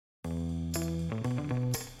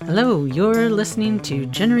Hello, you're listening to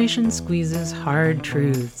Generation Squeeze's Hard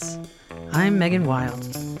Truths. I'm Megan Wild.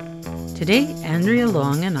 Today, Andrea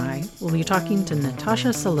Long and I will be talking to Natasha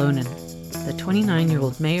Salonen, the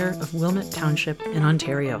 29-year-old mayor of Wilmot Township in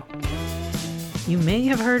Ontario. You may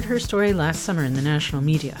have heard her story last summer in the national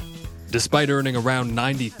media. Despite earning around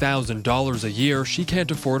 $90,000 a year, she can't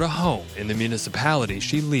afford a home in the municipality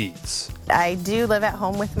she leads. I do live at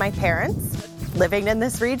home with my parents. Living in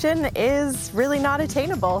this region is really not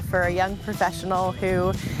attainable for a young professional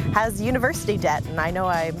who has university debt, and I know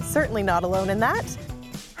I'm certainly not alone in that.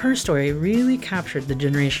 Her story really captured the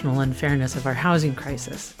generational unfairness of our housing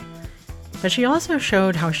crisis. But she also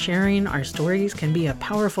showed how sharing our stories can be a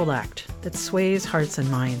powerful act that sways hearts and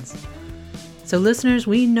minds. So listeners,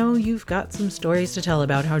 we know you've got some stories to tell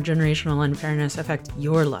about how generational unfairness affects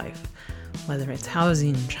your life, whether it's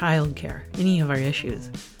housing, childcare, any of our issues.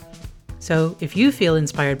 So if you feel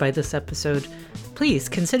inspired by this episode, please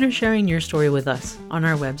consider sharing your story with us on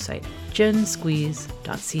our website,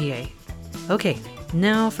 gensqueeze.ca. Okay,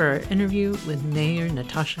 now for our interview with Mayor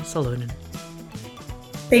Natasha Salonen.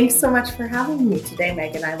 Thanks so much for having me today,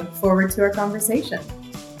 Megan. I look forward to our conversation.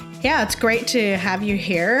 Yeah, it's great to have you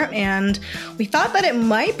here. And we thought that it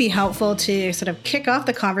might be helpful to sort of kick off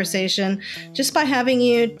the conversation just by having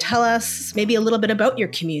you tell us maybe a little bit about your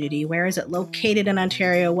community. Where is it located in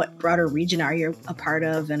Ontario? What broader region are you a part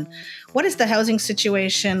of? And what is the housing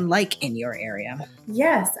situation like in your area?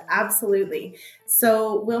 Yes, absolutely.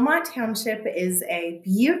 So Wilmot Township is a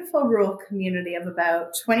beautiful rural community of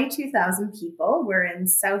about 22,000 people. We're in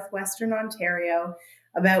southwestern Ontario,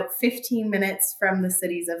 about 15 minutes from the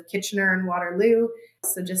cities of Kitchener and Waterloo,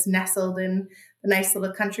 so just nestled in the nice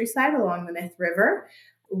little countryside along the Nith River.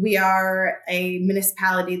 We are a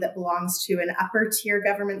municipality that belongs to an upper tier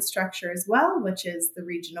government structure as well, which is the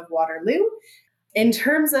region of Waterloo. In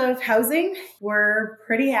terms of housing, we're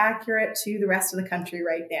pretty accurate to the rest of the country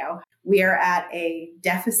right now. We are at a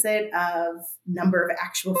deficit of number of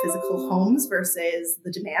actual physical homes versus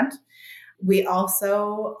the demand. We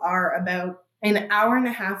also are about an hour and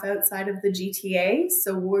a half outside of the GTA.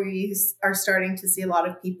 So we are starting to see a lot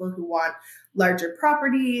of people who want larger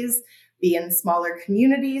properties, be in smaller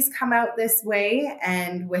communities come out this way.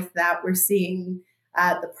 And with that, we're seeing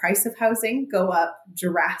the price of housing go up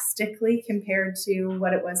drastically compared to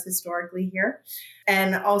what it was historically here.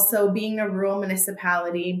 And also being a rural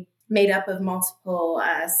municipality made up of multiple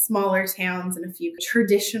smaller towns and a few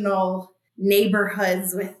traditional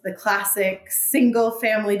neighborhoods with the classic single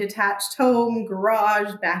family detached home,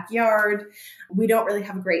 garage, backyard. We don't really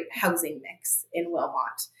have a great housing mix in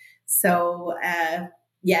Wilmot. So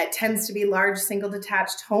it tends to be large single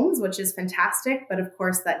detached homes, which is fantastic. But of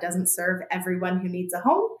course, that doesn't serve everyone who needs a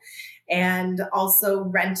home. And also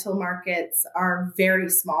rental markets are very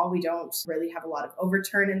small. We don't really have a lot of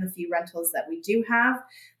overturn in the few rentals that we do have.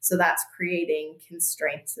 So that's creating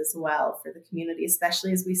constraints as well for the community,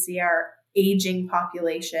 especially as we see our aging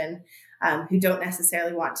population who don't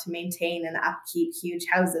necessarily want to maintain and upkeep huge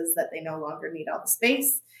houses that they no longer need all the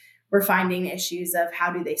space. We're finding issues of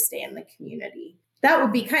how do they stay in the community. That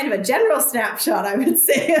would be kind of a general snapshot, I would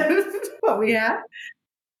say, of what we have.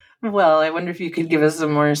 Well, I wonder if you could give us a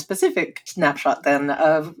more specific snapshot then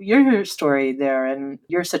of your story there and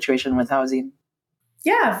your situation with housing.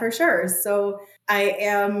 Yeah, for sure. So I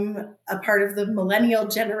am a part of the millennial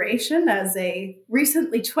generation as a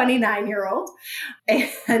recently 29-year-old.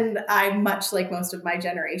 And I'm much like most of my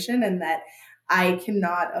generation in that I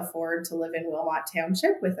cannot afford to live in Wilmot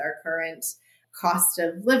Township with our current cost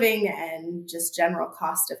of living and just general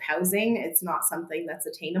cost of housing. It's not something that's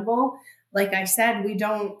attainable. Like I said, we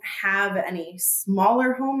don't have any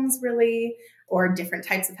smaller homes really or different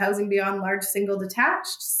types of housing beyond large single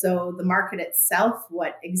detached. So the market itself,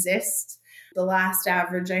 what exists, the last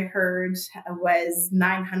average I heard was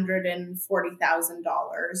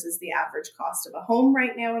 $940,000 is the average cost of a home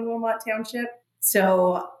right now in Wilmot Township.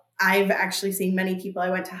 So I've actually seen many people I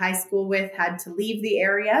went to high school with had to leave the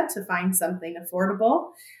area to find something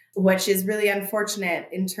affordable, which is really unfortunate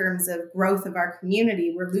in terms of growth of our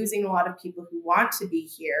community. We're losing a lot of people who want to be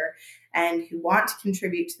here and who want to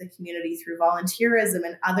contribute to the community through volunteerism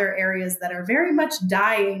and other areas that are very much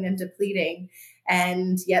dying and depleting.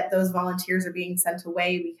 And yet those volunteers are being sent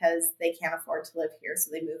away because they can't afford to live here,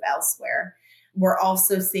 so they move elsewhere. We're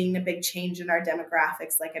also seeing a big change in our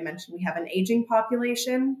demographics. Like I mentioned, we have an aging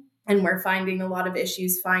population, and we're finding a lot of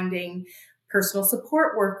issues finding personal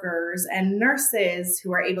support workers and nurses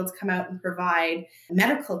who are able to come out and provide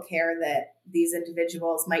medical care that these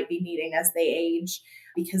individuals might be needing as they age.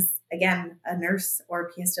 Because again, a nurse or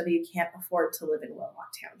a PSW can't afford to live in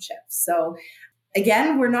Wilmot Township. So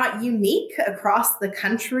Again, we're not unique across the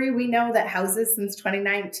country. We know that houses since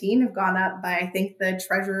 2019 have gone up by, I think the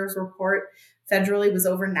Treasurer's report federally was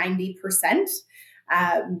over 90%.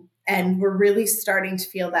 And we're really starting to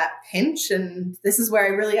feel that pinch. And this is where I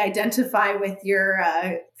really identify with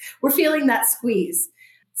we're feeling that squeeze.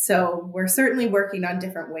 So we're certainly working on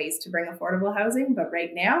different ways to bring affordable housing, but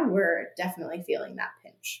right now we're definitely feeling that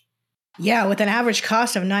pinch. Yeah, with an average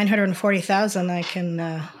cost of $940,000, I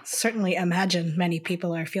can certainly imagine many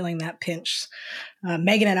people are feeling that pinch.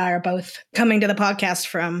 Megan and I are both coming to the podcast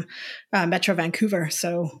from Metro Vancouver,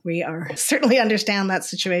 so we certainly understand that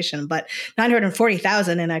situation. But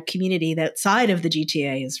 $940,000 in a community outside of the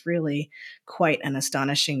GTA is really quite an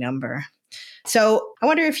astonishing number. So I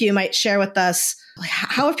wonder if you might share with us,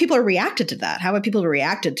 how have people reacted to that? How have people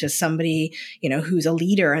reacted to somebody, who's a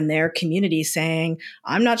leader in their community saying,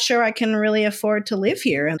 I'm not sure I can really afford to live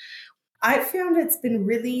here? And I found it's been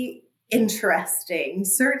really interesting.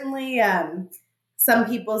 Certainly, some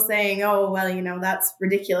people saying, oh, well, that's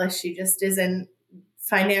ridiculous. She just isn't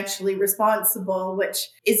financially responsible, which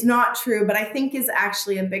is not true, but I think is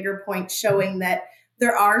actually a bigger point, showing that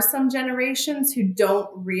there are some generations who don't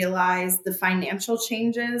realize the financial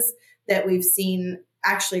changes that we've seen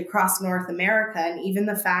actually across North America. And even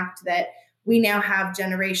the fact that we now have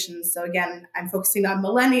generations. So again, I'm focusing on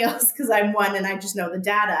millennials because I'm one and I just know the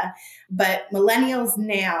data. But millennials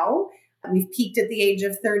now, we've peaked at the age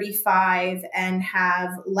of 35 and have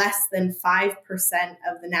less than 5%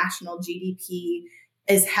 of the national GDP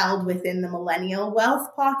is held within the millennial wealth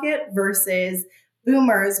pocket, versus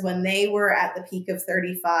boomers, when they were at the peak of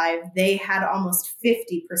 35, they had almost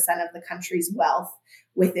 50% of the country's wealth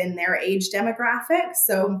within their age demographic.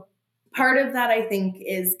 So part of that, I think,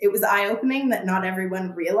 is it was eye-opening that not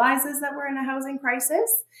everyone realizes that we're in a housing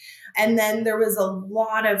crisis. And then there was a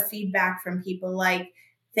lot of feedback from people like,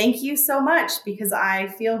 thank you so much, because I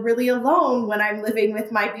feel really alone when I'm living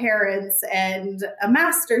with my parents and a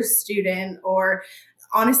master's student, or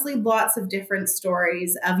honestly, lots of different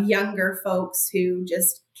stories of younger folks who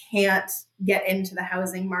just can't get into the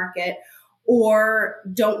housing market or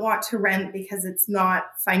don't want to rent because it's not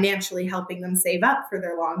financially helping them save up for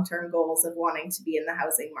their long-term goals of wanting to be in the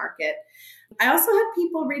housing market. I also had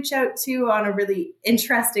people reach out too on a really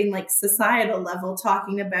interesting, societal level,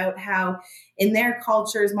 talking about how in their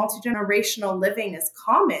cultures, multi-generational living is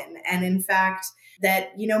common. And in fact,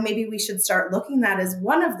 that, maybe we should start looking at that as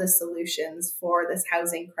one of the solutions for this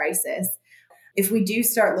housing crisis. If we do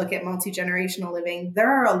start looking at multi-generational living,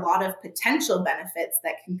 there are a lot of potential benefits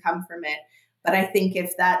that can come from it. But I think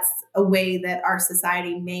if that's a way that our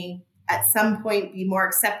society may at some point be more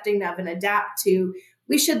accepting of and adapt to,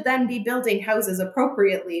 we should then be building houses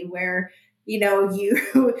appropriately where, you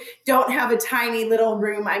don't have a tiny little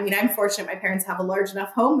room. I mean, I'm fortunate my parents have a large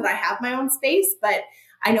enough home that I have my own space, but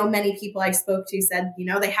I know many people I spoke to said,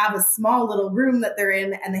 they have a small little room that they're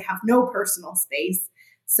in and they have no personal space.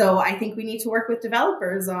 So I think we need to work with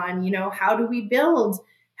developers on, how do we build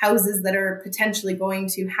houses that are potentially going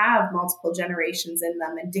to have multiple generations in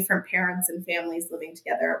them and different parents and families living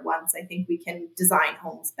together at once. I think we can design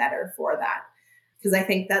homes better for that, because I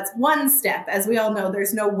think that's one step. As we all know,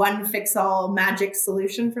 there's no one fix-all magic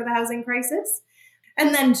solution for the housing crisis.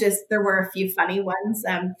 And then there were a few funny ones.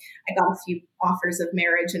 I got a few offers of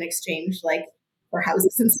marriage in exchange, for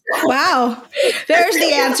houses and stuff. Wow. There's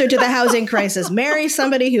the answer to the housing crisis. Marry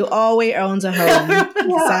somebody who always owns a home. Yeah.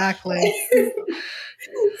 Exactly. So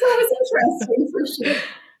it was interesting for sure.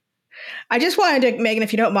 I just wanted to, Megan,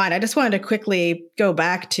 if you don't mind, I just wanted to quickly go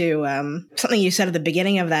back to something you said at the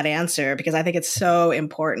beginning of that answer, because I think it's so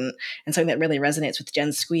important and something that really resonates with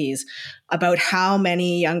Gen Squeeze, about how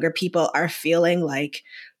many younger people are feeling like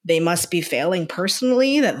they must be failing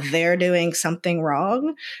personally, that they're doing something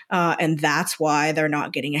wrong. And that's why they're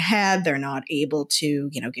not getting ahead. They're not able to,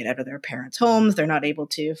 get out of their parents' homes. They're not able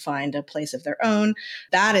to find a place of their own.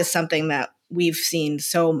 That is something that we've seen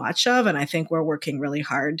so much of. And I think we're working really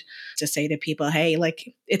hard to say to people, hey,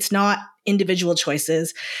 it's not individual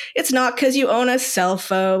choices. It's not because you own a cell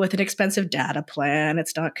phone with an expensive data plan.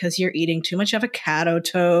 It's not because you're eating too much avocado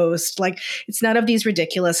toast. It's none of these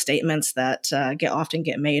ridiculous statements that often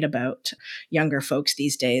get made about younger folks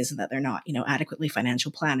these days, and that they're not, adequately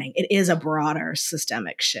financial planning. It is a broader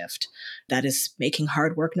systemic shift that is making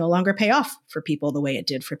hard work no longer pay off for people the way it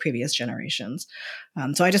did for previous generations.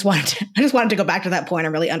 So I just wanted to go back to that point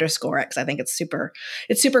and really underscore it, because I think it's super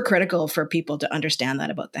critical for people to understand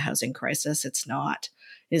that about the housing crisis. It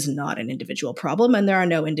is not an individual problem, and there are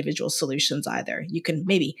no individual solutions either. You can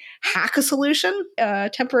maybe hack a solution, a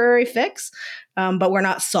temporary fix, but we're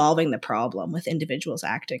not solving the problem with individuals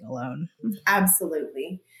acting alone.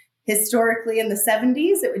 Absolutely. Historically, in the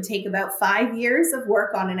 70s, it would take about 5 years of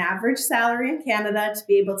work on an average salary in Canada to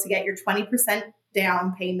be able to get your 20%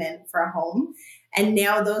 down payment for a home. And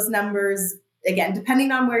now those numbers, again,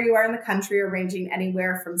 depending on where you are in the country, are ranging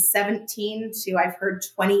anywhere from 17 to, I've heard,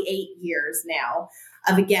 28 years now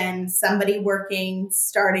of, again, somebody working,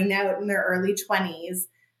 starting out in their early 20s,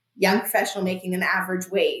 young professional making an average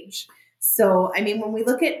wage. So, I mean, when we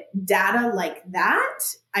look at data like that,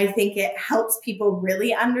 I think it helps people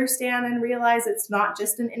really understand and realize it's not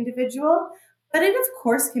just an individual, but it, of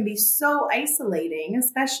course, can be so isolating,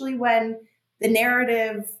 especially when the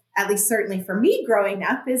narrative, at least certainly for me growing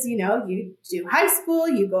up, is, you know, you do high school,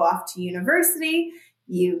 you go off to university,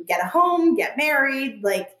 you get a home, get married.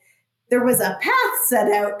 Like, there was a path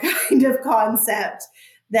set out kind of concept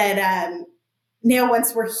that now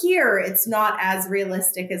once we're here, it's not as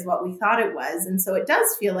realistic as what we thought it was. And so it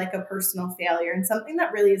does feel like a personal failure and something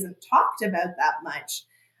that really isn't talked about that much.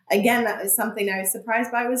 Again, that was something I was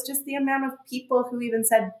surprised by, was just the amount of people who even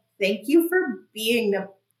said, thank you for being the,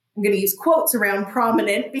 I'm going to use quotes around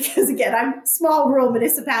prominent because, again, I'm small rural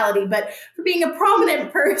municipality, but for being a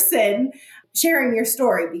prominent person, sharing your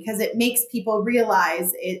story, because it makes people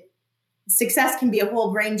realize success can be a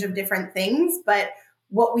whole range of different things, but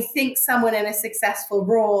what we think someone in a successful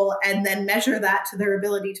role and then measure that to their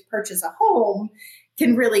ability to purchase a home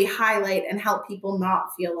can really highlight and help people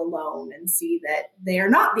not feel alone and see that they are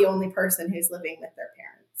not the only person who's living with their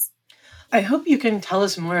parents. I hope you can tell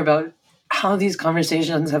us more about how these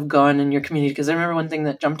conversations have gone in your community, because I remember one thing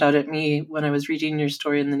that jumped out at me when I was reading your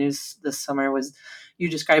story in the news this summer was you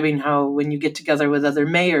describing how when you get together with other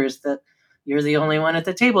mayors that you're the only one at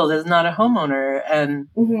the table that's not a homeowner. And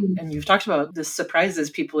you've talked about this surprises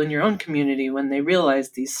people in your own community when they realize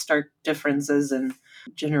these stark differences in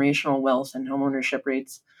generational wealth and homeownership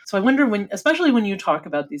rates. So I wonder, especially when you talk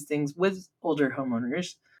about these things with older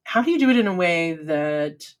homeowners, how do you do it in a way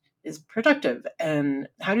that is productive? And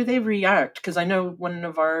how do they react? Because I know one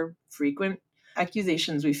of our frequent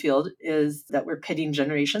accusations we field is that we're pitting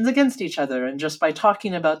generations against each other. And just by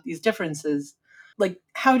talking about these differences, like,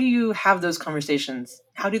 how do you have those conversations?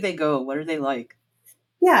 How do they go? What are they like?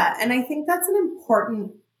 Yeah, and I think that's an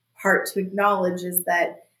important part to acknowledge, is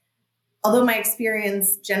that although my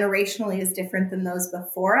experience generationally is different than those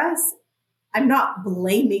before us, I'm not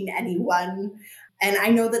blaming anyone. And I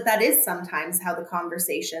know that that is sometimes how the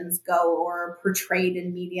conversations go or portrayed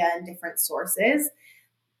in media and different sources.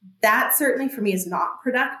 That certainly for me is not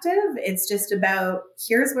productive. It's just about,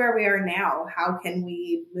 here's where we are now. How can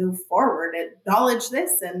we move forward, acknowledge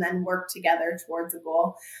this, and then work together towards a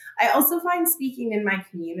goal? I also find speaking in my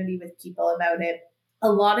community with people about it,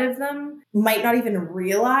 a lot of them might not even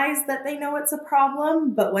realize that they know it's a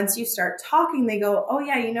problem. But once you start talking, they go, oh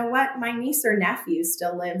yeah, you know what? My niece or nephew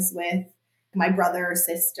still lives with my brother or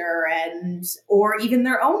sister, or even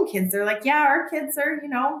their own kids. They're like, yeah, our kids are,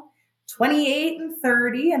 28 and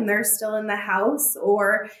 30 and they're still in the house.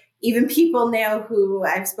 Or even people now who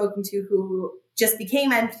I've spoken to who just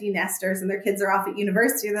became empty nesters and their kids are off at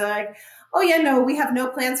university. They're like, oh yeah, no, we have no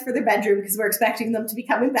plans for their bedroom because we're expecting them to be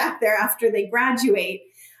coming back there after they graduate.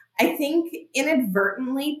 I think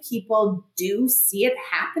inadvertently people do see it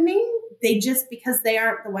happening. They just, because they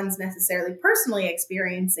aren't the ones necessarily personally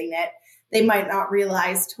experiencing it, they might not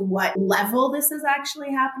realize to what level this is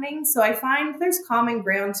actually happening. So I find there's common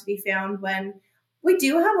ground to be found when we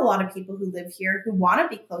do have a lot of people who live here who want to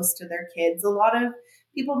be close to their kids. A lot of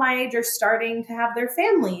people my age are starting to have their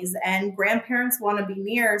families and grandparents want to be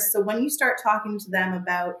near. So when you start talking to them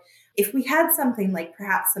about, if we had something like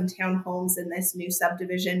perhaps some townhomes in this new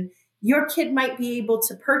subdivision, your kid might be able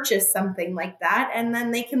to purchase something like that, and then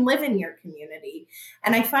they can live in your community.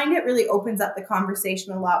 And I find it really opens up the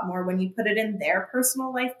conversation a lot more when you put it in their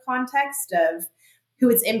personal life context of who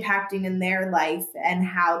it's impacting in their life and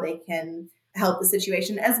how they can help the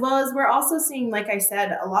situation. As well as we're also seeing, like I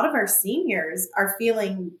said, a lot of our seniors are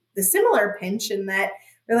feeling the similar pinch in that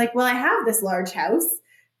they're like, well, I have this large house,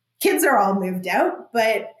 kids are all moved out,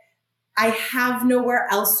 but I have nowhere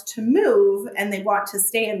else to move, and they want to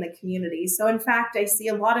stay in the community. So in fact, I see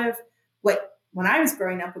a lot of what when I was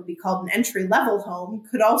growing up would be called an entry-level home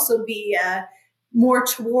could also be more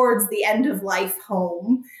towards the end of life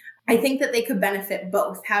home. I think that they could benefit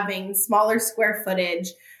both, having smaller square footage,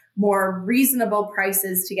 more reasonable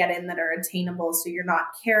prices to get in that are attainable, so you're not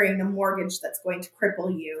carrying a mortgage that's going to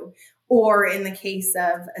cripple you. Or in the case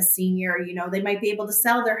of a senior, they might be able to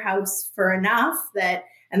sell their house for enough that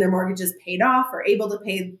and their mortgage is paid off, or able to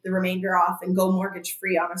pay the remainder off and go mortgage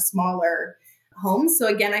free on a smaller home. So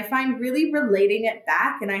again, I find really relating it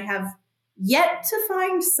back, and I have yet to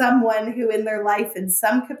find someone who in their life in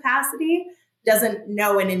some capacity doesn't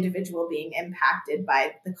know an individual being impacted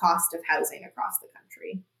by the cost of housing across the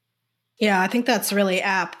country. Yeah, I think that's really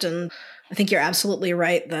apt. And I think you're absolutely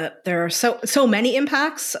right that there are so many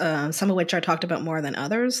impacts, some of which are talked about more than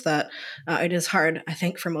others, that it is hard, I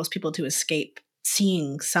think, for most people to escape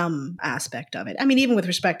seeing some aspect of it. I mean, even with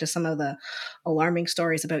respect to some of the alarming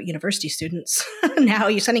stories about university students. Now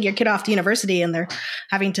you're sending your kid off to university and they're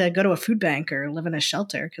having to go to a food bank or live in a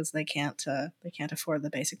shelter because they can't afford the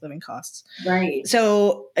basic living costs. Right.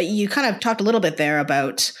 So you kind of talked a little bit there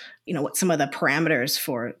about what some of the parameters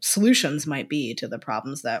for solutions might be to the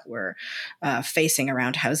problems that we're facing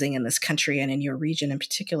around housing in this country and in your region in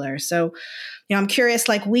particular. So, I'm curious,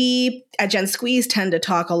 like we at Gen Squeeze tend to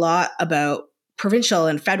talk a lot about provincial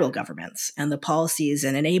and federal governments and the policies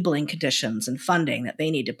and enabling conditions and funding that they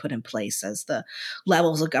need to put in place as the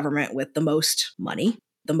levels of government with the most money,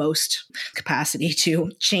 the most capacity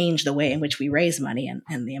to change the way in which we raise money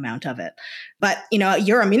and the amount of it. But,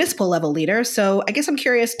 you're a municipal level leader. So I guess I'm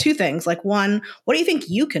curious, two things. Like one, what do you think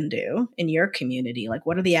you can do in your community? Like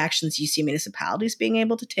what are the actions you see municipalities being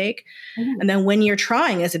able to take? And then when you're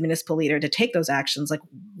trying as a municipal leader to take those actions, like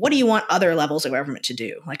what do you want other levels of government to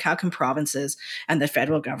do? Like how can provinces and the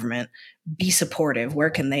federal government be supportive?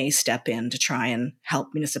 Where can they step in to try and help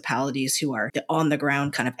municipalities who are the on the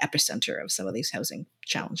ground kind of epicenter of some of these housing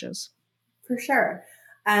challenges? For sure.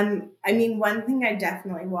 One thing I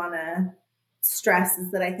definitely want to stress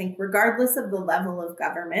is that I think regardless of the level of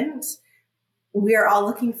government, we are all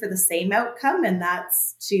looking for the same outcome, and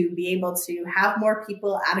that's to be able to have more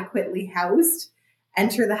people adequately housed,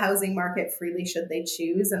 enter the housing market freely should they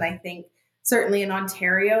choose. And I think certainly in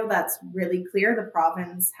Ontario, that's really clear. The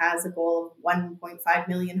province has a goal of 1.5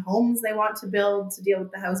 million homes they want to build to deal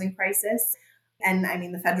with the housing crisis. And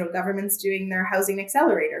the federal government's doing their Housing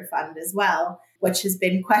Accelerator Fund as well, which has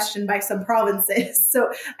been questioned by some provinces.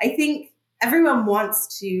 So I think everyone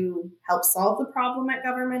wants to help solve the problem at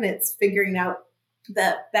government. It's figuring out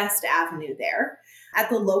the best avenue there. At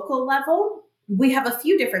the local level, we have a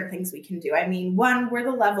few different things we can do. One, we're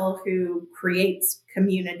the level who creates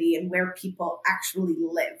community and where people actually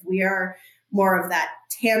live. We are more of that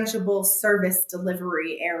tangible service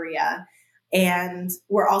delivery area. And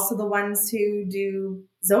we're also the ones who do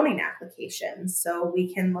zoning applications. So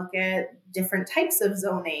we can look at different types of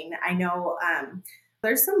zoning. I know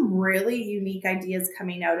there's some really unique ideas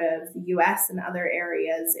coming out of the US and other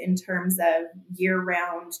areas in terms of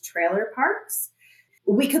year-round trailer parks.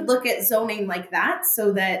 We could look at zoning like that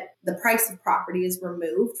so that the price of property is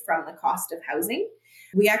removed from the cost of housing.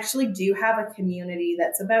 We actually do have a community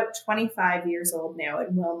that's about 25 years old now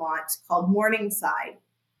in Wilmot called Morningside.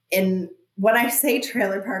 And when I say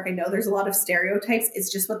trailer park, I know there's a lot of stereotypes.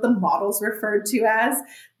 It's just what the model's referred to as.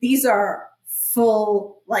 These are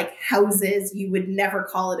full houses. You would never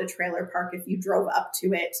call it a trailer park if you drove up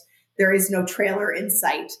to it. There is no trailer in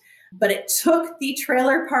sight. But it took the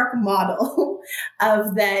trailer park model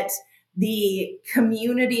of that the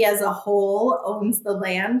community as a whole owns the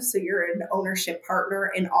land. So you're an ownership partner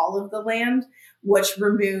in all of the land, which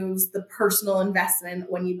removes the personal investment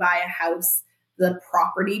when you buy a house, the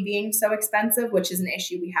property being so expensive, which is an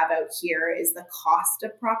issue we have out here, is the cost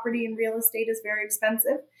of property in real estate is very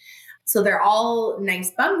expensive. So they're all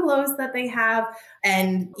nice bungalows that they have.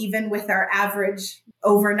 And even with our average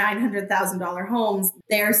over $900,000 homes,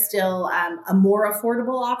 they're still a more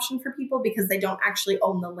affordable option for people because they don't actually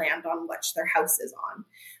own the land on which their house is on.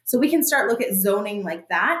 So we can start look at zoning like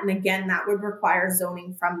that. And again, that would require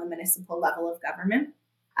zoning from the municipal level of government.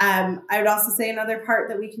 I would also say another part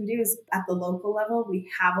that we can do is at the local level, we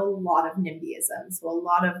have a lot of NIMBYism. So a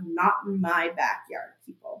lot of not in my backyard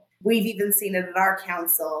people. We've even seen it at our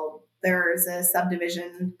council. There's a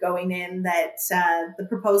subdivision going in that the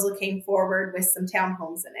proposal came forward with some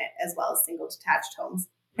townhomes in it, as well as single detached homes.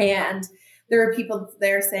 And there are people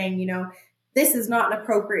there saying, this is not an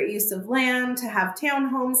appropriate use of land to have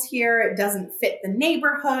townhomes here. It doesn't fit the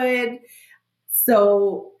neighborhood.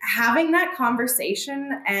 So having that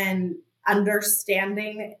conversation and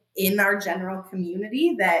understanding in our general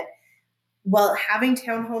community that, well, having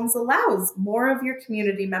townhomes allows more of your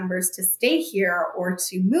community members to stay here or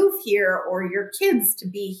to move here or your kids to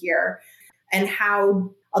be here. And how,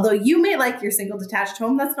 although you may like your single detached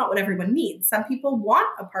home, that's not what everyone needs. Some people want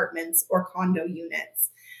apartments or condo units.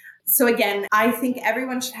 So again, I think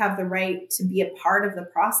everyone should have the right to be a part of the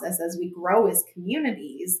process as we grow as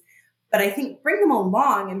communities. But I think bring them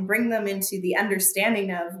along and bring them into the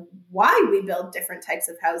understanding of why we build different types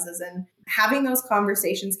of houses, and having those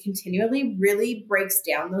conversations continually really breaks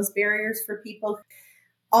down those barriers for people.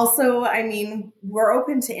 Also, we're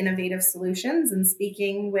open to innovative solutions and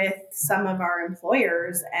speaking with some of our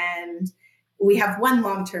employers. And we have one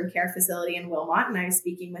long-term care facility in Wilmot, and I was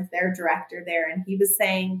speaking with their director there, and he was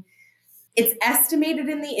saying it's estimated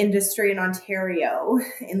in the industry in Ontario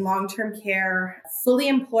in long-term care, fully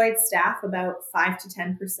employed staff, about 5 to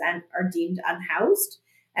 10% are deemed unhoused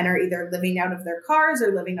and are either living out of their cars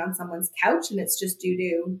or living on someone's couch. And it's just due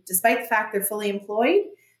to, despite the fact they're fully employed,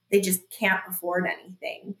 they just can't afford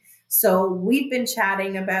anything. So we've been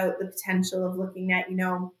chatting about the potential of looking at,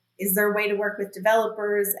 is there a way to work with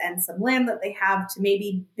developers and some land that they have to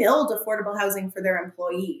maybe build affordable housing for their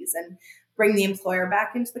employees and bring the employer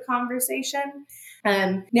back into the conversation?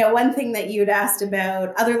 Now, one thing that you'd asked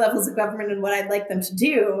about other levels of government and what I'd like them to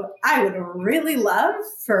do, I would really love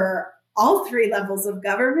for all three levels of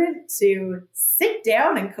government to sit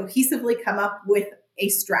down and cohesively come up with a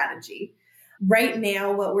strategy. Right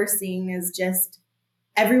now, what we're seeing is just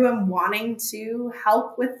everyone wanting to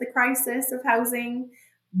help with the crisis of housing,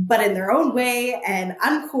 but in their own way and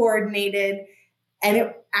uncoordinated. And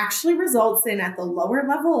it actually results in, at the lower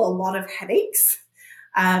level, a lot of headaches.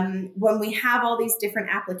 When we have all these different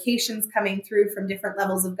applications coming through from different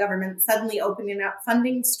levels of government, suddenly opening up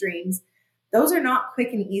funding streams, those are not quick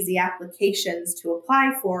and easy applications to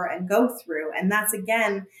apply for and go through. And that's,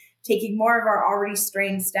 again, taking more of our already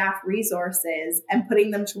strained staff resources and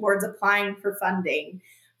putting them towards applying for funding,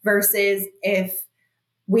 versus if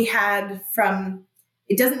we had from,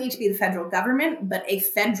 it doesn't need to be the federal government, but a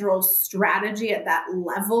federal strategy at that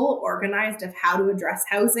level organized of how to address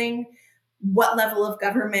housing, what level of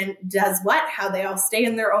government does what, how they all stay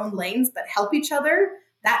in their own lanes but help each other.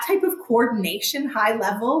 That type of coordination, high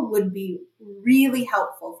level, would be really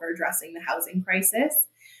helpful for addressing the housing crisis,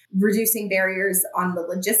 reducing barriers on the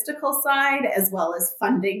logistical side, as well as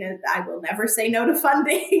funding. I will never say no to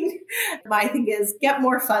funding. My thing is get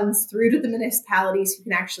more funds through to the municipalities who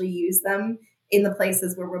can actually use them in the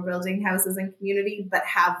places where we're building houses and community, but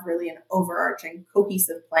have really an overarching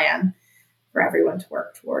cohesive plan for everyone to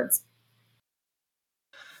work towards.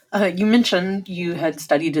 You mentioned you had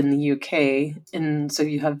studied in the UK, and so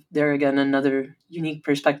you have there again another unique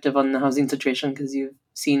perspective on the housing situation because you've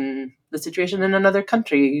seen the situation in another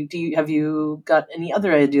country. Have you got any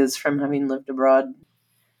other ideas from having lived abroad?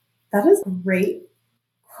 That is a great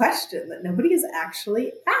question that nobody has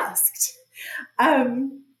actually asked.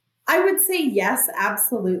 I would say yes,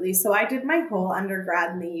 absolutely. So I did my whole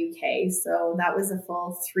undergrad in the UK. So that was a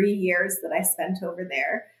full 3 years that I spent over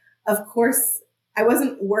there. Of course, I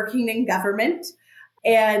wasn't working in government,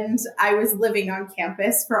 and I was living on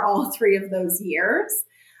campus for all 3 of those years.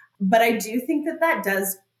 But I do think that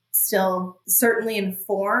does still certainly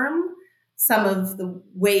inform some of the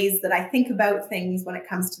ways that I think about things when it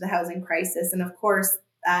comes to the housing crisis. And of course,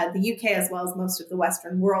 the UK, as well as most of the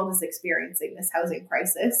Western world, is experiencing this housing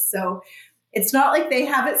crisis. So it's not like they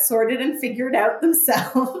have it sorted and figured out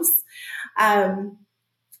themselves.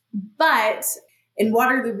 But in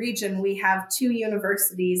Waterloo Region, we have 2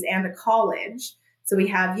 universities and a college. So we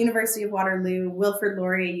have University of Waterloo, Wilfrid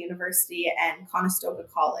Laurier University, and Conestoga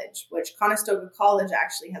College, which Conestoga College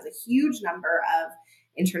actually has a huge number of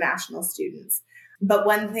international students. But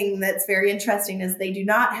one thing that's very interesting is they do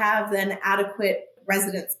not have then adequate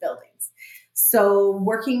residence buildings. So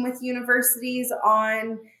working with universities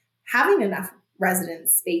on having enough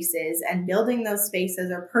residence spaces and building those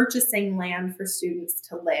spaces or purchasing land for students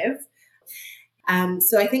to live.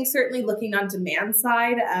 So I think certainly looking on demand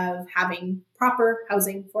side of having proper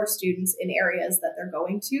housing for students in areas that they're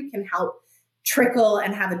going to can help trickle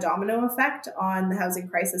and have a domino effect on the housing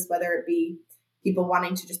crisis, whether it be people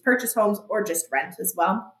wanting to just purchase homes or just rent as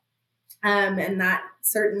well. And that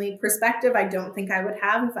certainly perspective I don't think I would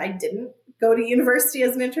have if I didn't go to university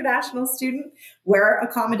as an international student where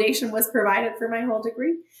accommodation was provided for my whole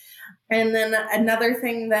degree. And then another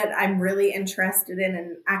thing that I'm really interested in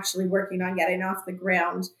and actually working on getting off the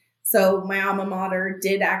ground. So my alma mater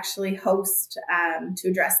did actually host to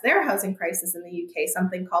address their housing crisis in the UK,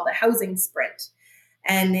 something called a housing sprint.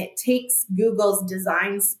 And it takes Google's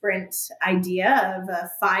design sprint idea of a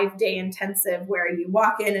 5-day intensive where you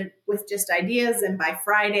walk in with just ideas, and by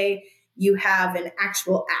Friday you have an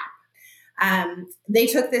actual app. They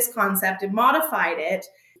took this concept and modified it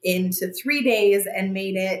into 3 days and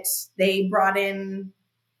they brought in,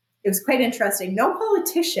 it was quite interesting, no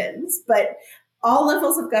politicians, but all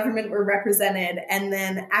levels of government were represented, and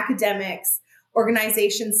then academics,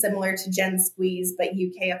 organizations similar to Gen Squeeze, but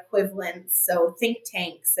UK equivalents, so think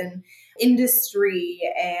tanks and industry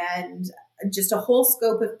and just a whole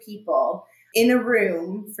scope of people in a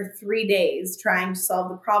room for 3 days trying to solve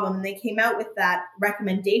the problem. And they came out with that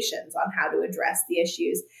recommendations on how to address the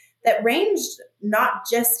issues. that ranged not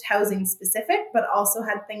just housing specific, but also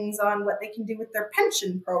had things on what they can do with their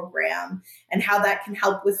pension program and how that can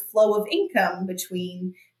help with flow of income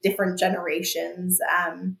between different generations.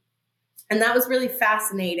 And that was really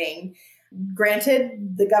fascinating.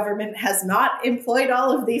 Granted, the government has not employed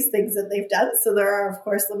all of these things that they've done, so there are, of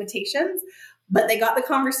course, limitations, but they got the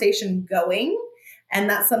conversation going. And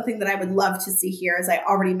that's something that I would love to see here. As I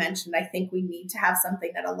already mentioned, I think we need to have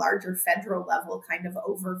something at a larger federal level kind of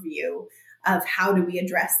overview of how do we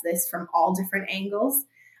address this from all different angles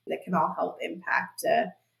that can all help impact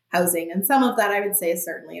housing. And some of that I would say is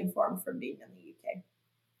certainly informed from being in the UK.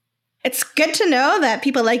 It's good to know that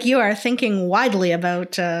people like you are thinking widely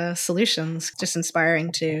about solutions. Just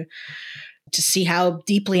inspiring to see how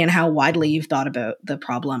deeply and how widely you've thought about the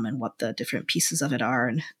problem and what the different pieces of it are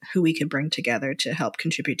and who we could bring together to help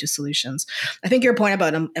contribute to solutions. I think your point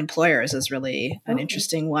about employers is really an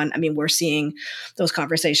interesting one. I mean, we're seeing those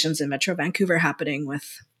conversations in Metro Vancouver happening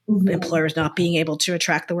with employers not being able to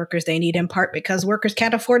attract the workers they need, in part because workers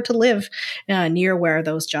can't afford to live near where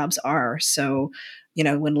those jobs are. So,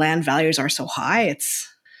 when land values are so high, it's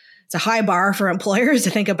a high bar for employers to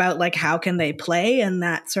think about, like, how can they play in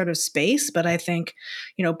that sort of space. But I think,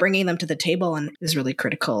 bringing them to the table is really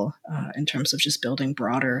critical in terms of just building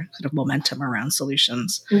broader sort of momentum around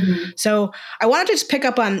solutions. So I wanted to just pick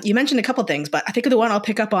up on, you mentioned a couple of things, but I think the one I'll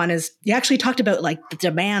pick up on is you actually talked about like the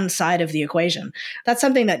demand side of the equation. That's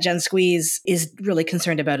something that Jen Squeeze is really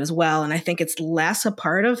concerned about as well. And I think it's less a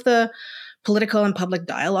part of the political and public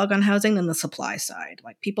dialogue on housing than the supply side.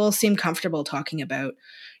 Like, people seem comfortable talking about,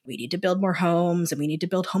 we need to build more homes and we need to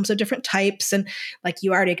build homes of different types. And like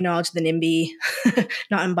you already acknowledged, the NIMBY,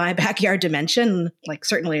 not in my backyard dimension, like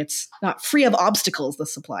certainly it's not free of obstacles, the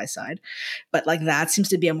supply side, but like that seems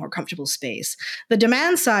to be a more comfortable space. The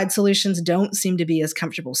demand side solutions don't seem to be as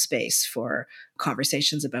comfortable space for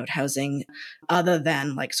conversations about housing, other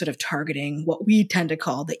than like sort of targeting what we tend to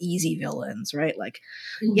call the easy villains, right? Like,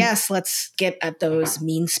 yes, let's get at those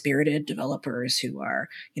mean-spirited developers who are,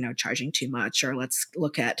 charging too much, or let's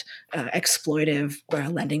look at exploitive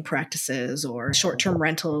lending practices or short-term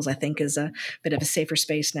rentals, I think is a bit of a safer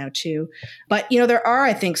space now too. But, there are,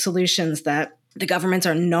 I think, solutions that the governments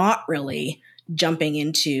are not really jumping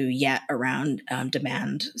into yet around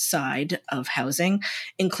demand side of housing,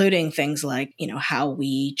 including things like, how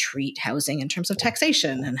we treat housing in terms of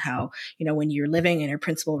taxation and how, when you're living in your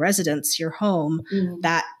principal residence, your home,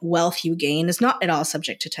 that wealth you gain is not at all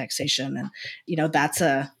subject to taxation. And, that's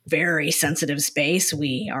a very sensitive space.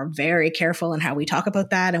 We are very careful in how we talk about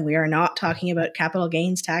that. And we are not talking about capital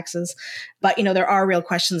gains taxes. But, there are real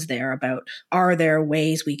questions there about, are there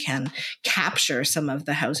ways we can capture some of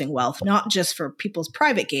the housing wealth, not just for people's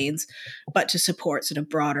private gains, but to support sort of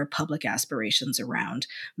broader public aspirations around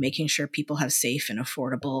making sure people have safe and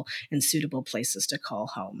affordable and suitable places to call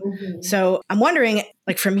home. So I'm wondering,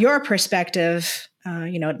 like, from your perspective,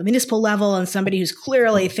 at the municipal level, and somebody who's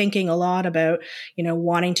clearly thinking a lot about,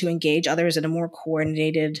 wanting to engage others in a more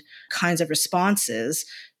coordinated kinds of responses,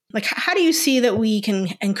 like, how do you see that we can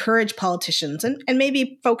encourage politicians and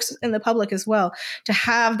maybe folks in the public as well to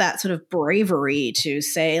have that sort of bravery to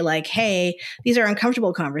say, like, hey, these are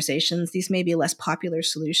uncomfortable conversations. These may be less popular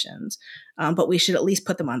solutions, but we should at least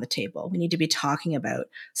put them on the table. We need to be talking about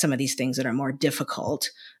some of these things that are more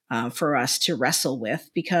difficult for us to wrestle with,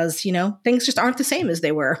 because, things just aren't the same as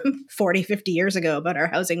they were 40, 50 years ago about our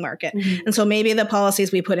housing market. And so maybe the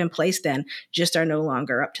policies we put in place then just are no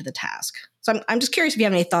longer up to the task. So I'm just curious if you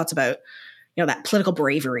have any thoughts about, that political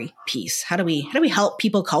bravery piece. How do we help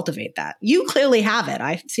people cultivate that? You clearly have it.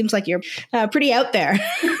 It seems like you're pretty out there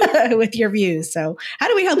with your views. So how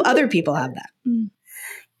do we help other people have that?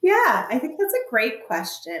 Yeah, I think that's a great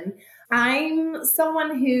question. I'm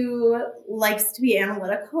someone who likes to be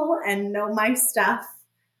analytical and know my stuff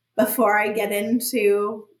before I get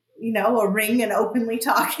into, a ring and openly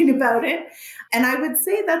talking about it. And I would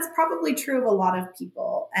say that's probably true of a lot of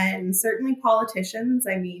people, and certainly politicians.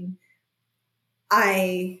 I mean,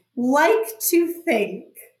 I like to think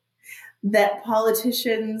that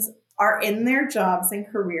politicians are in their jobs and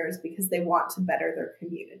careers because they want to better their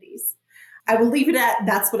communities. I will leave it at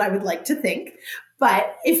that's what I would like to think.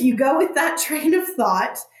 But if you go with that train of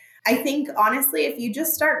thought, I think, honestly, if you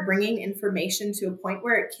just start bringing information to a point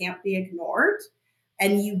where it can't be ignored,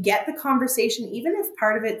 and you get the conversation, even if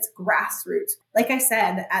part of it's grassroots, like I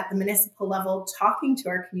said, at the municipal level, talking to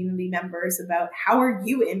our community members about how are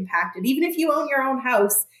you impacted, even if you own your own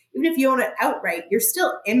house, even if you own it outright, you're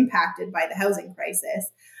still impacted by the housing crisis.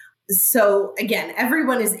 So again,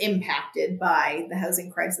 everyone is impacted by the housing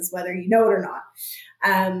crisis, whether you know it or not.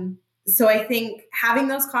 So I think having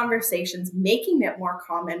those conversations, making it more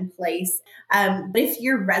commonplace. But if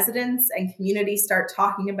your residents and community start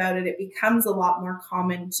talking about it, it becomes a lot more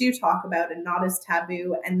common to talk about and not as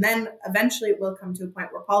taboo. And then eventually it will come to a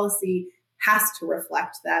point where policy has to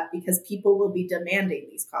reflect that, because people will be demanding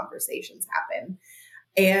these conversations happen.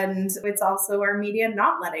 And it's also our media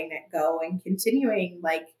not letting it go and continuing.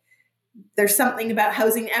 Like, there's something about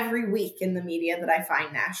housing every week in the media that I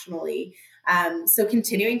find nationally. So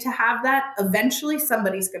continuing to have that, eventually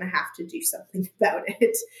somebody's going to have to do something about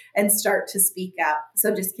it and start to speak up.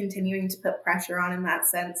 So just continuing to put pressure on in that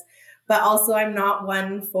sense. But also, I'm not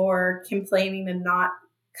one for complaining and not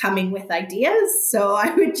coming with ideas. So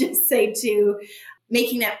I would just say to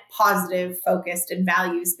making it positive, focused, and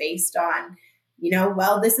values based on,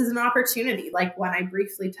 well, this is an opportunity. Like one I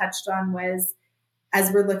briefly touched on was, as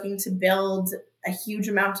we're looking to build a huge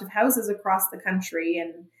amount of houses across the country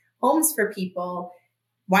and homes for people,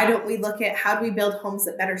 why don't we look at how do we build homes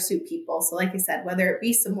that better suit people? So like I said, whether it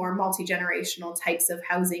be some more multi-generational types of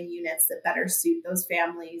housing units that better suit those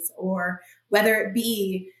families, or whether it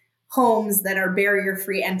be homes that are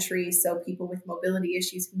barrier-free entry so people with mobility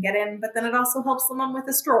issues can get in, but then it also helps someone with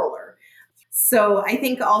a stroller. So I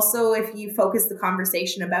think also if you focus the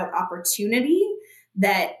conversation about opportunity,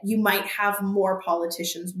 that you might have more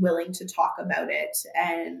politicians willing to talk about it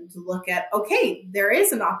and look at, okay, there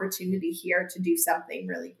is an opportunity here to do something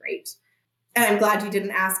really great. And I'm glad you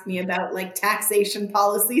didn't ask me about like taxation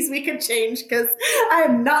policies we could change, because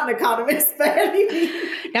I'm not an economist by any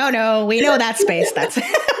means. No, we know that space. That's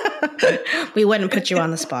we wouldn't put you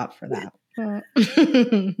on the spot for that.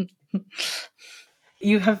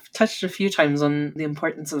 You have touched a few times on the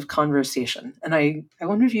importance of conversation. And I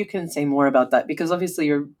wonder if you can say more about that, because obviously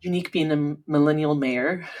you're unique being a millennial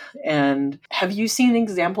mayor. And have you seen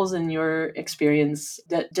examples in your experience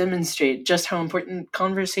that demonstrate just how important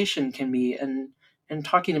conversation can be and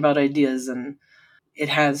talking about ideas? And it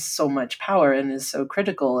has so much power and is so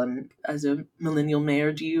critical. And as a millennial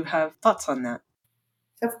mayor, do you have thoughts on that?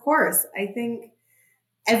 Of course. I think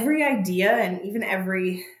every idea and even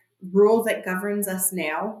every rule that governs us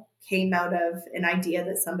now came out of an idea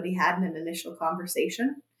that somebody had in an initial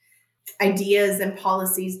conversation. Ideas and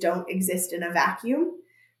policies don't exist in a vacuum,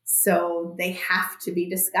 so they have to be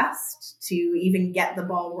discussed to even get the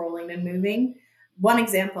ball rolling and moving. One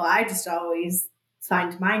example I just always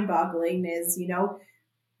find mind-boggling is,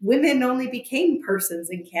 women only became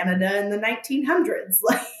persons in Canada in the 1900s.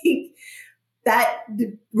 Like, that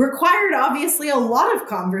required obviously a lot of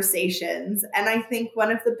conversations. And I think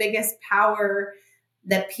one of the biggest power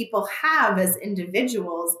that people have as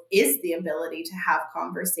individuals is the ability to have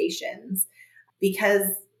conversations, because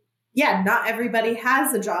not everybody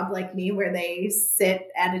has a job like me where they sit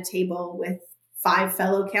at a table with 5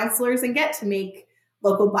 fellow councillors and get to make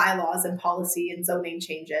local bylaws and policy and zoning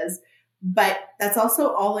changes. But that's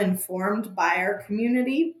also all informed by our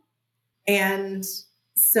community. And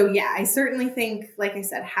so, I certainly think, like I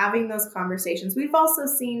said, having those conversations. We've also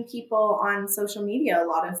seen people on social media, a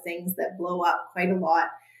lot of things that blow up quite a lot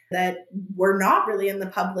that were not really in the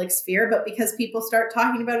public sphere, but because people start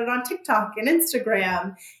talking about it on TikTok and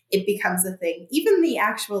Instagram, it becomes a thing. Even the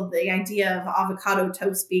idea of avocado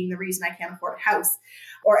toast being the reason I can't afford a house,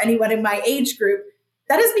 or anyone in my age group,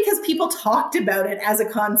 that is because people talked about it as a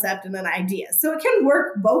concept and an idea. So it can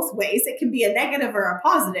work both ways. It can be a negative or a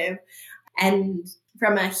positive. And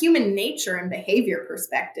from a human nature and behavior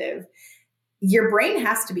perspective, your brain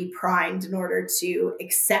has to be primed in order to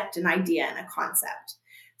accept an idea and a concept.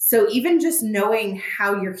 So even just knowing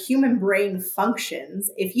how your human brain functions,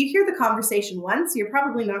 if you hear the conversation once, you're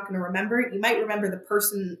probably not going to remember it. You might remember the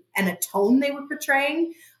person and a tone they were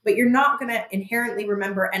portraying, but you're not going to inherently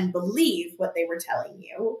remember and believe what they were telling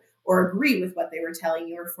you, or agree with what they were telling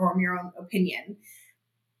you, or form your own opinion.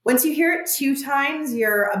 Once you hear it 2 times,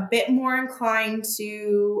 you're a bit more inclined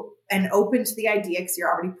to and open to the idea because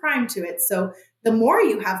you're already primed to it. So the more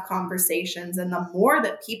you have conversations and the more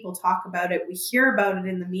that people talk about it, we hear about it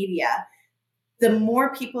in the media, the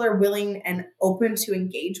more people are willing and open to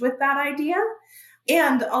engage with that idea.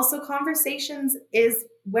 And also conversations is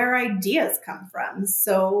where ideas come from.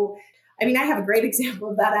 So, I have a great example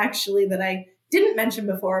of that actually that I didn't mention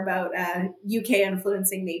before about UK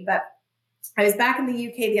influencing me, but I was back in the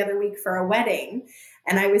UK the other week for a wedding,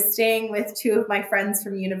 and I was staying with 2 of my friends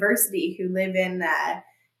from university who live in,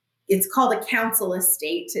 it's called a council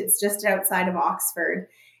estate. It's just outside of Oxford.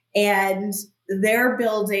 And they're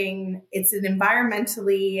building, it's an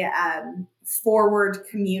environmentally forward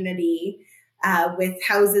community with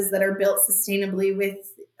houses that are built sustainably with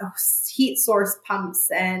heat source pumps.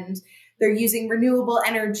 And they're using renewable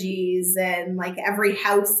energies, and like every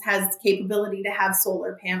house has capability to have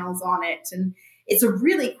solar panels on it. And it's a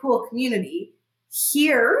really cool community.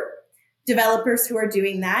 Here, developers who are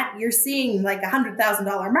doing that, you're seeing like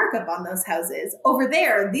 $100,000 markup on those houses. Over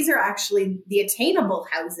there, these are actually the attainable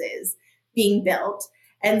houses being built.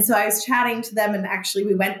 And so I was chatting to them, and actually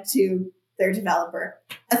we went to their developer,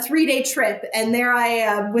 a 3-day trip. And there I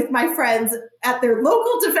am with my friends at their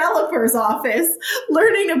local developer's office,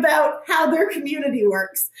 learning about how their community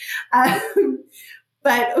works.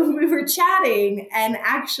 But we were chatting, and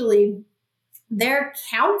actually their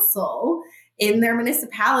council in their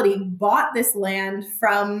municipality bought this land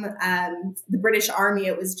from the British Army.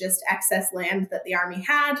 It was just excess land that the Army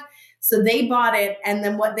had. So they bought it. And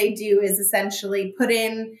then what they do is essentially put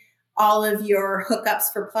in all of your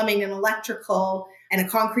hookups for plumbing and electrical and a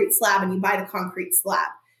concrete slab, and you buy the concrete slab.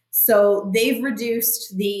 So they've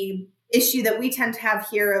reduced the issue that we tend to have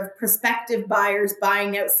here of prospective buyers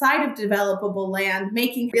buying outside of developable land,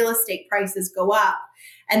 making real estate prices go up,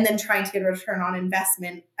 and then trying to get a return on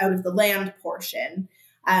investment out of the land portion.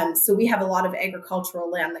 So we have a lot of agricultural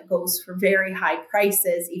land that goes for very high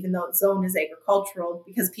prices, even though it's zoned as agricultural,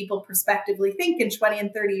 because people prospectively think in 20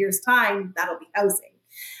 and 30 years' time, that'll be housing.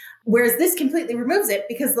 Whereas this completely removes it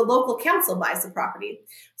because the local council buys the property.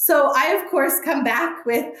 So I, of course, come back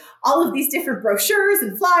with all of these different brochures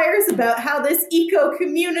and flyers about how this eco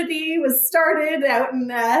community was started out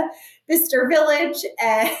in Bister Village,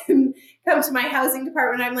 and come to my housing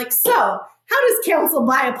department. I'm like, so how does council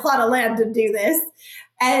buy a plot of land to do this?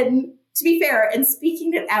 And to be fair, and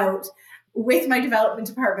speaking it out with my development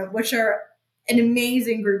department, which are an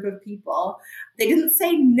amazing group of people, they didn't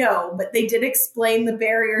say no, but they did explain the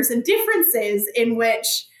barriers and differences in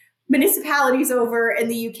which municipalities over in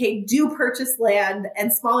the UK do purchase land,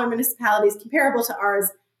 and smaller municipalities comparable to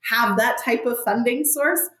ours have that type of funding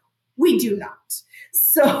source. We do not.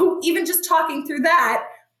 So even just talking through that,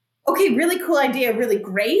 okay, really cool idea, really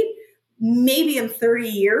great. Maybe in 30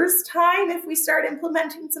 years' time, if we start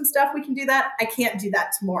implementing some stuff, we can do that. I can't do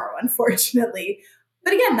that tomorrow, unfortunately.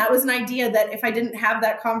 But again, that was an idea that if I didn't have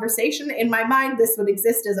that conversation, in my mind, this would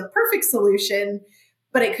exist as a perfect solution,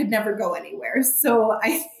 but it could never go anywhere. So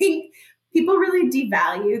I think people really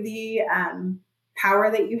devalue the power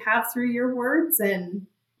that you have through your words, and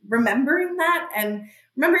remembering that, and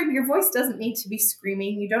remembering your voice doesn't need to be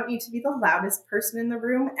screaming. You don't need to be the loudest person in the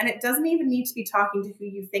room, and it doesn't even need to be talking to who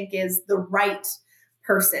you think is the right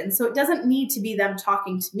person. So it doesn't need to be them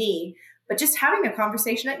talking to me, but just having a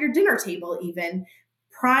conversation at your dinner table even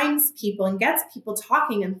primes people and gets people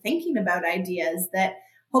talking and thinking about ideas that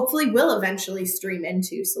hopefully will eventually stream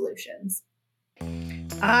into solutions.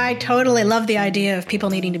 I totally love the idea of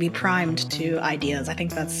people needing to be primed to ideas. I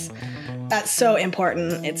think that's so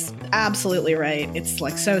important. It's absolutely right. It's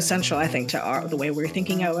like so central, I think, to the way we're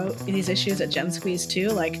thinking about these issues at Gen Squeeze too.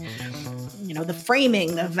 Like, you know, the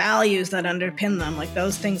framing, the values that underpin them, like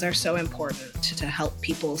those things are so important to help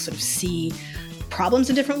people sort of see problems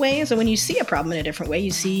in different ways. And when you see a problem in a different way,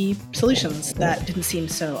 you see solutions that didn't seem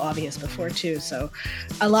so obvious before too. So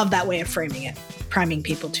I love that way of framing it, priming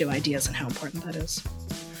people to ideas and how important that is.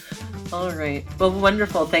 All right. Well,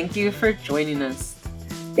 wonderful. Thank you for joining us.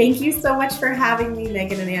 Thank you so much for having me,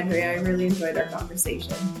 Megan and Andrea. I really enjoyed our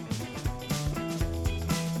conversation.